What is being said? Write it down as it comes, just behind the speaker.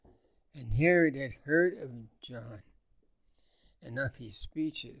And Herod had heard of John and of his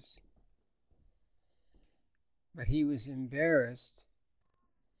speeches, but he was embarrassed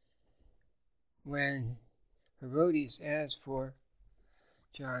when Herodias asked for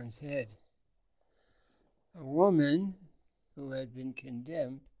John's head. A woman who had been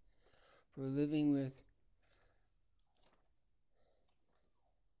condemned for living with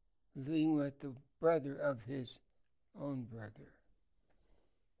the brother of his own brother,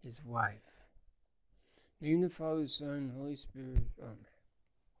 his wife. In the name of the Father, Son, and Holy Spirit. Amen.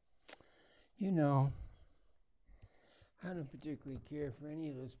 You know, I don't particularly care for any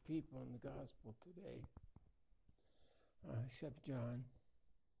of those people in the gospel today, except John.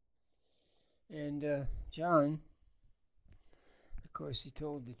 And John, of course, he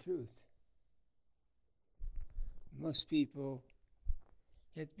told the truth. Most people,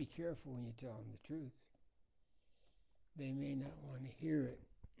 you have to be careful when you tell them the truth. They may not want to hear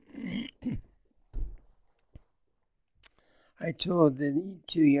it. I told the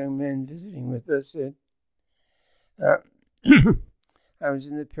two young men visiting with us that I was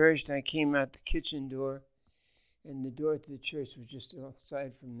in the parish and I came out the kitchen door, and the door to the church was just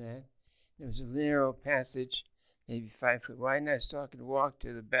outside from that. There was a narrow passage, maybe 5 foot wide, and I was starting to walk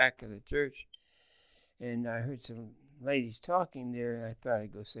to the back of the church, and I heard some ladies talking there, and I thought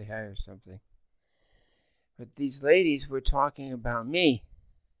I'd go say hi or something. But these ladies were talking about me,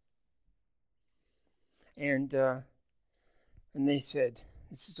 and they said,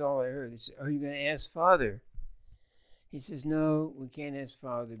 this is all I heard, they said, are you going to ask Father? He says, no, we can't ask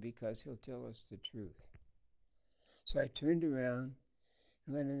Father because he'll tell us the truth. So I turned around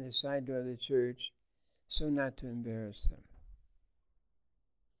and went in the side door of the church so not to embarrass them.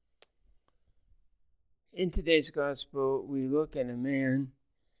 In today's gospel, we look at a man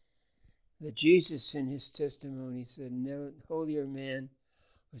that Jesus in his testimony said, no holier man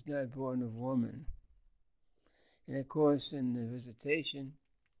was not born of woman. And of course, in the visitation,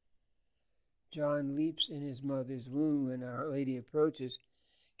 John leaps in his mother's womb when Our Lady approaches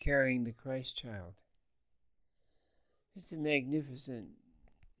carrying the Christ child. It's a magnificent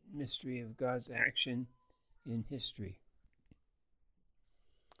mystery of God's action in history.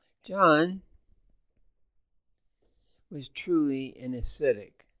 John was truly an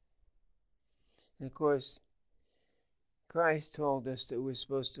ascetic. And of course, Christ told us that we're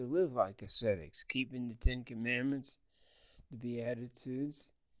supposed to live like ascetics, keeping the 10 Commandments, the Beatitudes,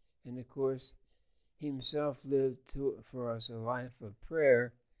 and of course, he himself lived for us a life of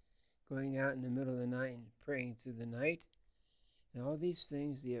prayer, going out in the middle of the night and praying through the night. And all these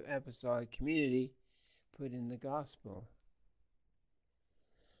things the apostolic community put in the gospel.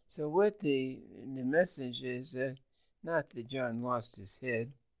 So what the message is, not that John lost his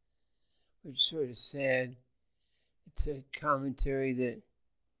head, which is sort of sad. It's a commentary that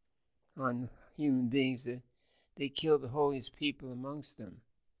on human beings that they kill the holiest people amongst them.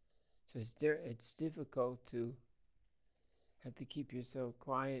 So it's difficult to have to keep yourself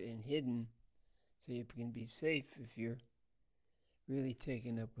quiet and hidden so you can be safe if you're really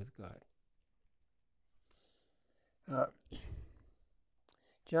taken up with God.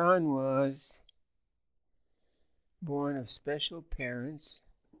 John was born of special parents.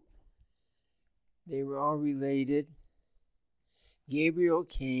 They were all related. Gabriel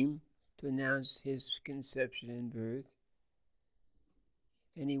came to announce his conception and birth.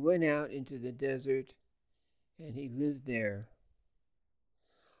 And he went out into the desert and he lived there.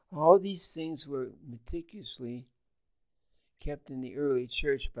 All these things were meticulously kept in the early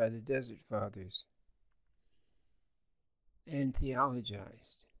church by the Desert Fathers and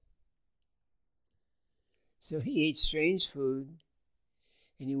theologized. So he ate strange food,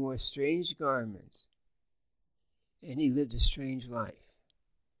 and he wore strange garments, and he lived a strange life,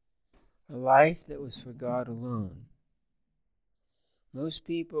 a life that was for God alone. Most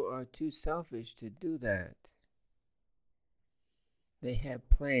people are too selfish to do that. They have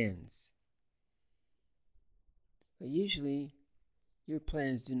plans. But usually, your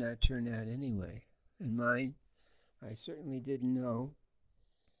plans do not turn out anyway. And mine, I certainly didn't know.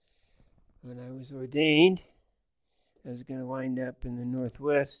 When I was ordained, I was going to wind up in the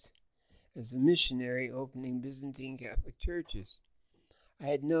Northwest as a missionary opening Byzantine Catholic churches. I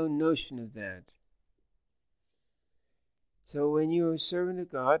had no notion of that. So when you're a servant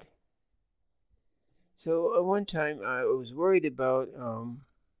of God, at one time I was worried about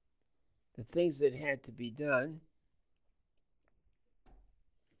the things that had to be done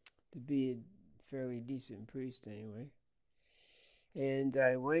to be a fairly decent priest anyway. And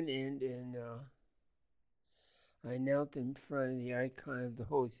I went in and I knelt in front of the icon of the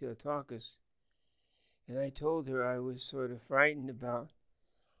Holy Theotokos, and I told her I was sort of frightened about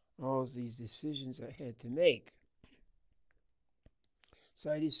all these decisions I had to make.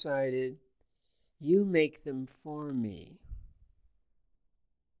 So I decided, you make them for me.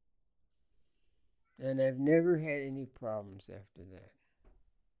 And I've never had any problems after that.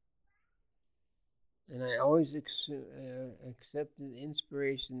 And I always accepted the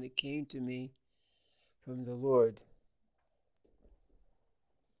inspiration that came to me from the Lord.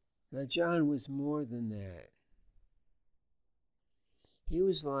 Now, John was more than that. He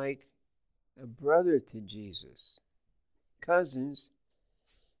was like a brother to Jesus. Cousins,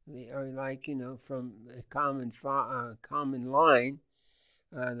 they are like, from a common line,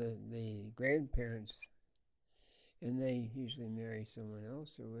 the grandparents, and they usually marry someone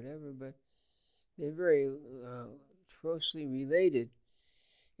else or whatever, but they're very closely related.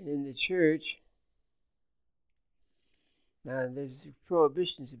 And in the church, now there's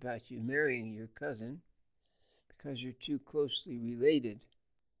prohibitions about you marrying your cousin because you're too closely related.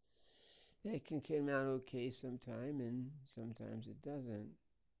 That can come out okay sometime, and sometimes it doesn't.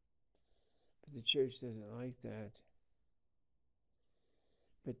 But the church doesn't like that.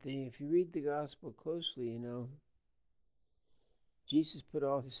 But if you read the gospel closely, Jesus put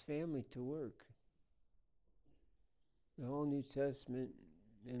all his family to work. The whole New Testament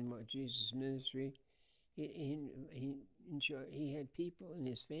and what Jesus' ministry, he had people in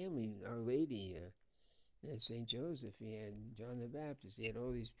his family. Our Lady, St. Joseph, he had John the Baptist, he had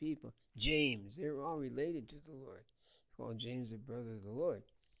all these people. James, they were all related to the Lord. It's called James, the brother of the Lord.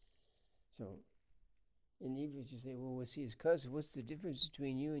 So, and even if you say, well, was he his cousin? What's the difference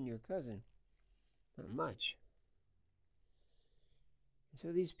between you and your cousin? Not much.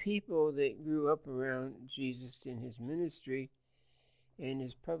 So these people that grew up around Jesus in his ministry and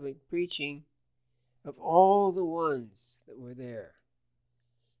his public preaching, of all the ones that were there,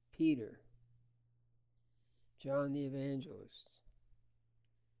 Peter, John the Evangelist,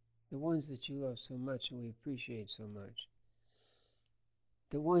 the ones that you love so much and we appreciate so much,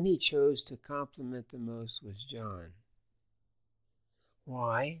 the one he chose to compliment the most was John.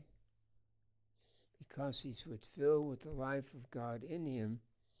 Why? Because he was filled with the life of God in him,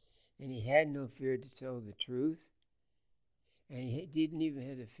 and he had no fear to tell the truth, and he didn't even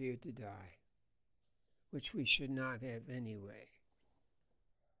have a fear to die, which we should not have anyway.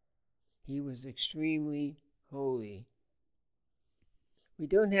 He was extremely holy. We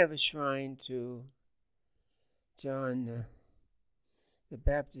don't have a shrine to John the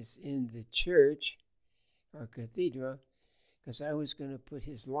Baptist in the church, our cathedral, because I was going to put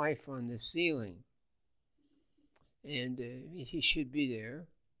his life on the ceiling. And he should be there.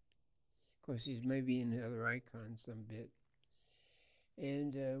 Of course, he's maybe in the other icon some bit.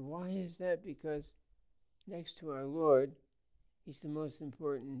 And why is that? Because next to our Lord, he's the most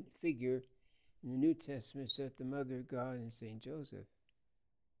important figure in the New Testament, except the Mother of God and St. Joseph.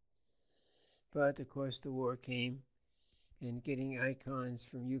 But, of course, the war came, and getting icons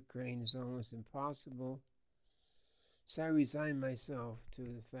from Ukraine is almost impossible. So I resigned myself to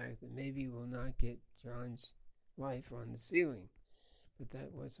the fact that maybe we'll not get John's life on the ceiling, but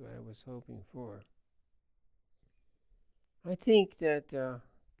that was what I was hoping for. I think that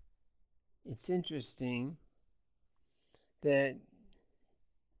it's interesting that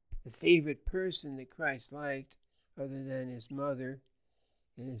the favorite person that Christ liked, other than his mother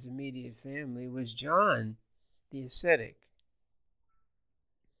and his immediate family, was John the ascetic.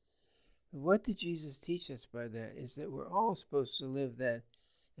 What did Jesus teach us by that? Is that we're all supposed to live that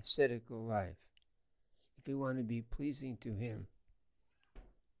ascetical life if we want to be pleasing to him.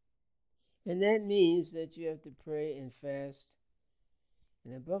 And that means that you have to pray and fast,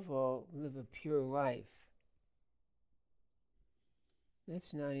 and above all, live a pure life.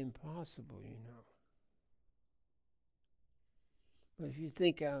 That's not impossible, But if you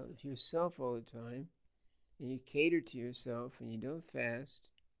think out of yourself all the time, and you cater to yourself, and you don't fast,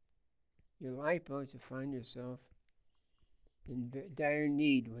 you're liable to find yourself in dire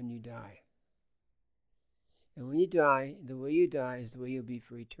need when you die. And when you die, the way you die is the way you'll be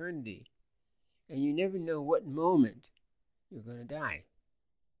for eternity. And you never know what moment you're going to die.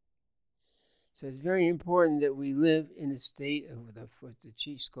 So it's very important that we live in a state of what the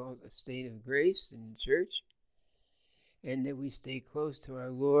chiefs call a state of grace in the church, and that we stay close to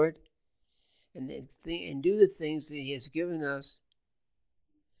our Lord and do the things that he has given us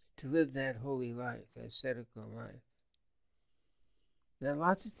to live that holy life, that ascetical life. Now,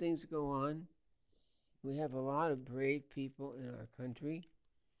 lots of things go on. We have a lot of brave people in our country.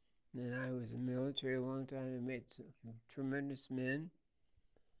 And I was in the military a long time and met some tremendous men.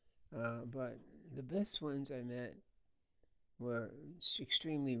 But the best ones I met were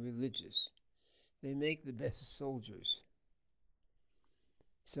extremely religious. They make the best soldiers.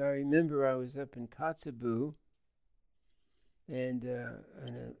 So I remember I was up in Kotzebue, and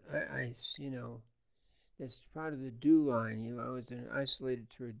that's part of the DO line. I was in an isolated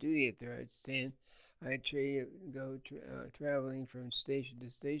tour duty up there. I'd go traveling from station to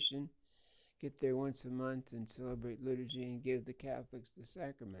station, get there once a month and celebrate liturgy and give the Catholics the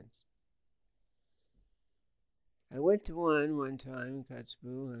sacraments. I went to one time in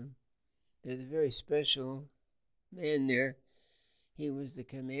Kotzebue, and there's a very special man there. He was the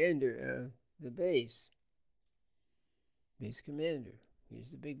commander of the base commander. He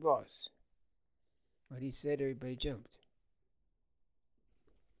was the big boss. What he said, everybody jumped.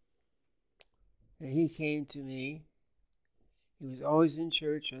 And he came to me. He was always in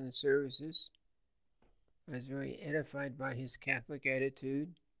church on the services. I was very edified by his Catholic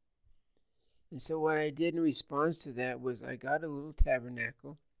attitude. And so what I did in response to that was I got a little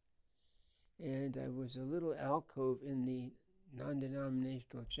tabernacle, and I was a little alcove in the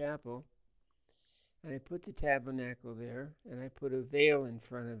non-denominational chapel, and I put the tabernacle there, and I put a veil in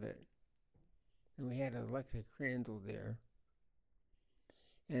front of it. And we had an electric candle there.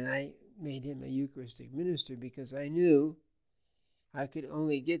 And I made him a Eucharistic minister because I knew I could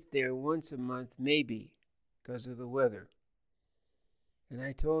only get there once a month, maybe, because of the weather. And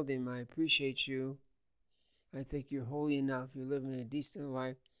I told him, I appreciate you. I think you're holy enough. You're living a decent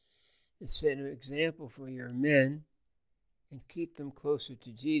life. And set an example for your men and keep them closer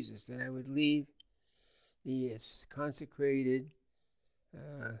to Jesus. And I would leave the consecrated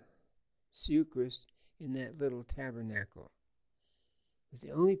Eucharist in that little tabernacle. It was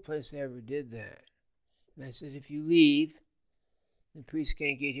the only place I ever did that. And I said, if you leave, the priest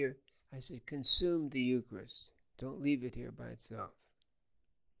can't get here. I said, consume the Eucharist. Don't leave it here by itself.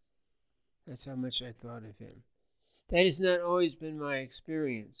 That's how much I thought of him. That has not always been my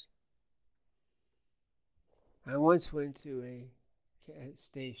experience. I once went to a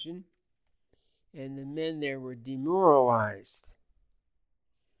station, and the men there were demoralized.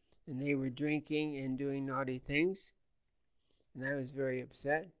 And they were drinking and doing naughty things. And I was very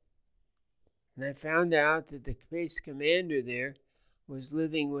upset. And I found out that the base commander there was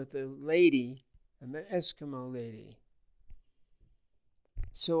living with a lady, an Eskimo lady.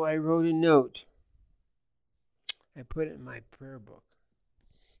 So I wrote a note. I put it in my prayer book.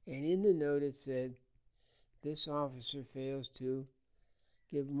 And in the note it said, this officer fails to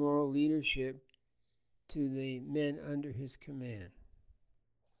give moral leadership to the men under his command.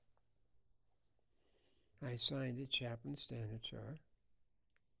 I signed the chaplain standard chart.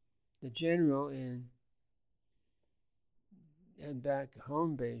 The general in back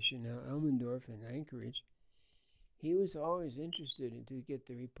home base, Elmendorf and Anchorage, he was always interested in to get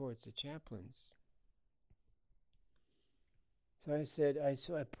the reports of chaplains. So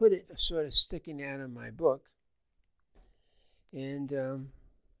I put it sort of sticking out of my book, and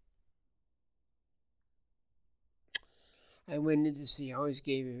I went in to see. I always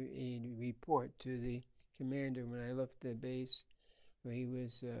gave a report to the commander when I left the base, where he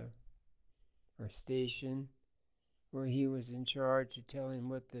was, or station, where he was in charge, to tell him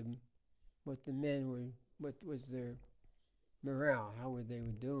what the men were, what was their morale, how they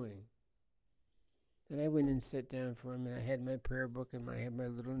were doing. And I went and sat down for him, and I had my prayer book and I had my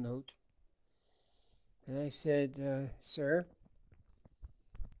little note. And I said, sir,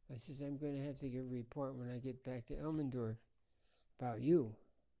 I says, I'm going to have to give a report when I get back to Elmendorf about you.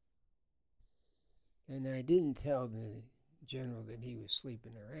 And I didn't tell the general that he was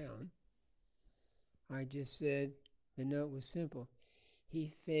sleeping around. I just said, the note was simple.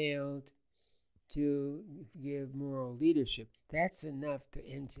 He failed to give moral leadership. That's enough to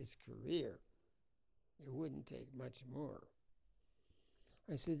end his career. It wouldn't take much more.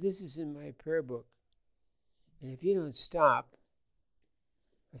 I said, this is in my prayer book. And if you don't stop,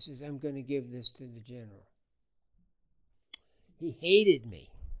 I says, I'm going to give this to the general. He hated me.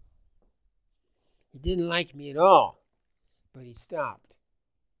 He didn't like me at all, but he stopped.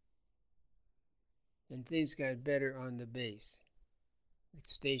 And things got better on the base, the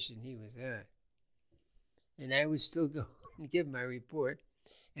station he was at. And I would still go and give my report.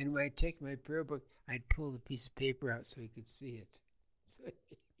 And when I take my prayer book, I'd pull the piece of paper out so he could see it. So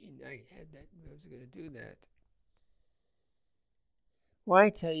I had that. I was going to do that. Why I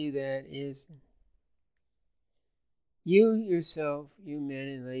tell you that is, you yourself, you men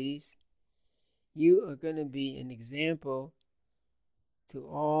and ladies, you are going to be an example to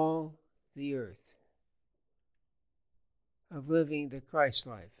all the earth of living the Christ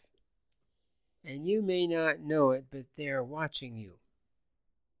life. And you may not know it, but they are watching you.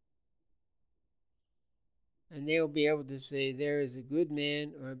 And they'll be able to say there is a good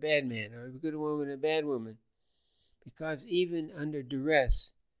man or a bad man, or a good woman or a bad woman, because even under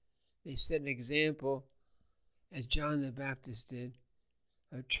duress, they set an example, as John the Baptist did,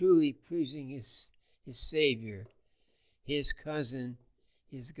 of truly pleasing his Savior, his cousin,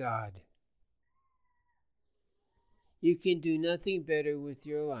 his God. You can do nothing better with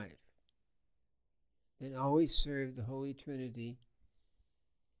your life than always serve the Holy Trinity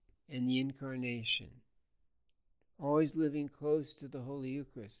and the Incarnation, always living close to the Holy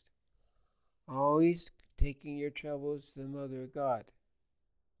Eucharist, always taking your troubles to the Mother of God.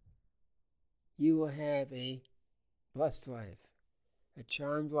 You will have a blessed life, a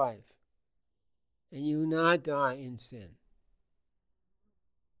charmed life, and you will not die in sin.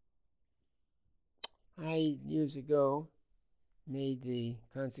 I, years ago, made the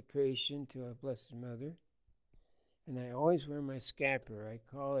consecration to our Blessed Mother, and I always wear my scapular. I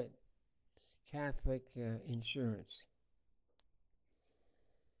call it Catholic insurance.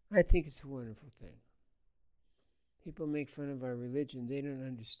 I think it's a wonderful thing. People make fun of our religion. They don't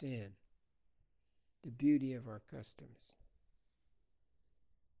understand the beauty of our customs.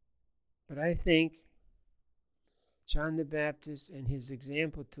 But I think John the Baptist and his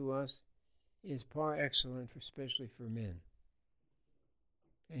example to us is par excellence, especially for men.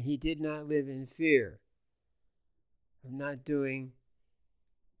 And he did not live in fear of not doing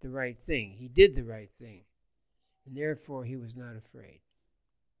the right thing. He did the right thing, and therefore he was not afraid.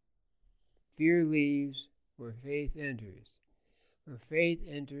 Fear leaves where faith enters. Where faith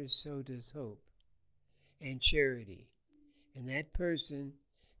enters, so does hope and charity. And that person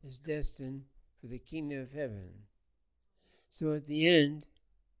is destined for the kingdom of heaven. So at the end,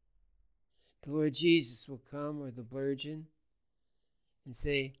 the Lord Jesus will come, or the Virgin, and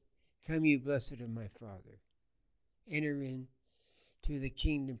say, "Come, you blessed of my Father. Enter in to the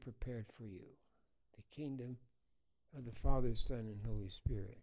kingdom prepared for you, the kingdom of the Father, Son, and Holy Spirit."